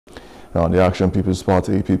Now, the Action People's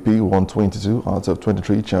Party A.P.P. won 22 out of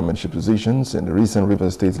 23 chairmanship positions in the recent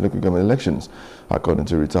Rivers State local government elections, according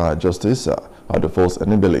to retired Justice Adolphus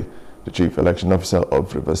Enibili, the Chief Election Officer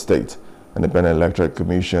of Rivers State. Independent Electoral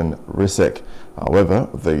Commission (RISEC). However,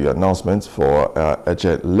 the announcement for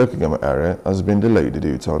Eche local government area has been delayed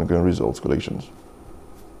due to ongoing results collations.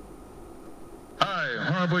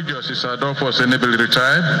 Honorable Justice Adolphus Enibili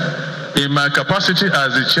retired. In my capacity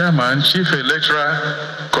as the Chairman, Chief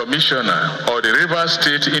Electoral Commissioner of the Rivers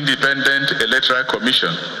State Independent Electoral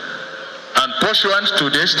Commission, and pursuant to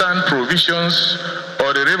the extant provisions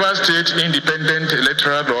of the Rivers State Independent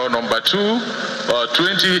Electoral Law Number 2 of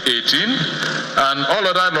 2018 and all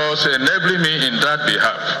other laws enabling me in that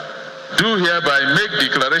behalf, do hereby make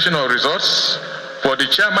declaration of results for the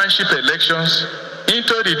chairmanship elections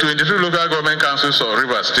into the 23 local government councils of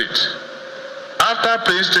Rivers State. After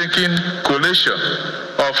painstaking collation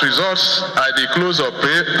of results at the close of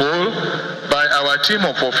poll by our team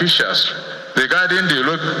of officials regarding the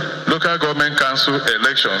local government council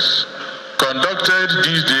elections conducted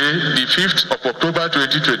this day, the 5th of October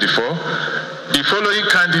 2024, the following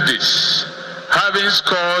candidates, having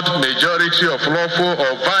scored majority of lawful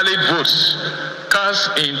or valid votes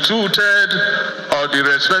cast in 2/3 of the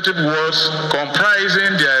respective wards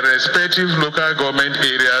comprising their respective local government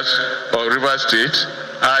areas of Rivers State,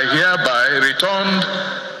 are hereby returned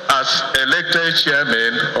as elected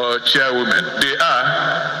chairmen or chairwomen. They are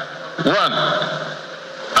 1.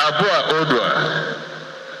 Abua Odwa,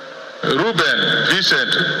 Ruben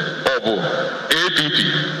Vincent Obu, A.P.P.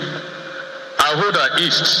 Ahoda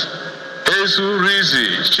East, Ezu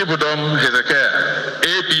Rizi Chibudom Hezekiah,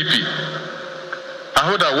 A.P.P.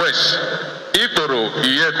 Ahoda West, Ikoro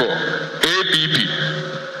Iyeko, A.P.P.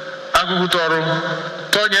 Agugutoro,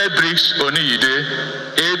 Tonye Briggs Oniyide,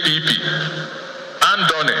 A.P.P.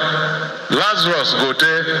 Andone, Lazarus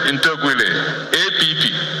Gote Intogwile, A.P.P.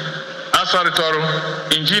 Asaritoro,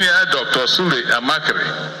 Engineer Dr. Sule Amakere,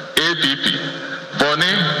 A.P.P.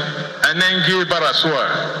 Boni Anengi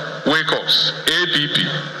Barasua, Wakeups, A.P.P.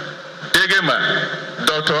 Degema,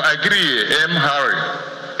 Dr. Agriye M. Harry,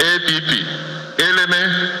 A.P.P.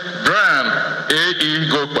 Eleme Brian A.E.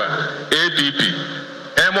 Gokpa, A.P.P.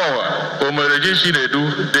 Emowa Omereji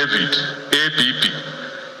Shinedu David,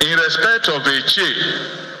 A.P.P. In respect of Eche,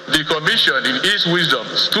 the Commission in its wisdom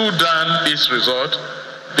stood down its result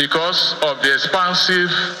because of the expansive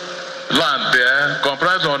land there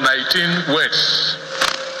comprised of 19 words.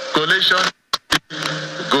 Collation,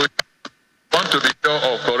 want to be sure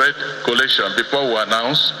of correct collation before we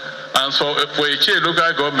announce. And so for Eche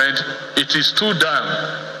local government, it is stood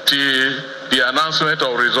down till the announcement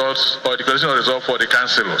of results or declaration of results for the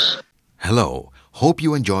councillors. Hello, hope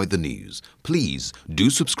you enjoyed the news. Please do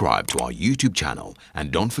subscribe to our YouTube channel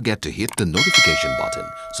and don't forget to hit the notification button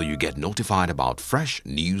so you get notified about fresh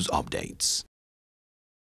news updates.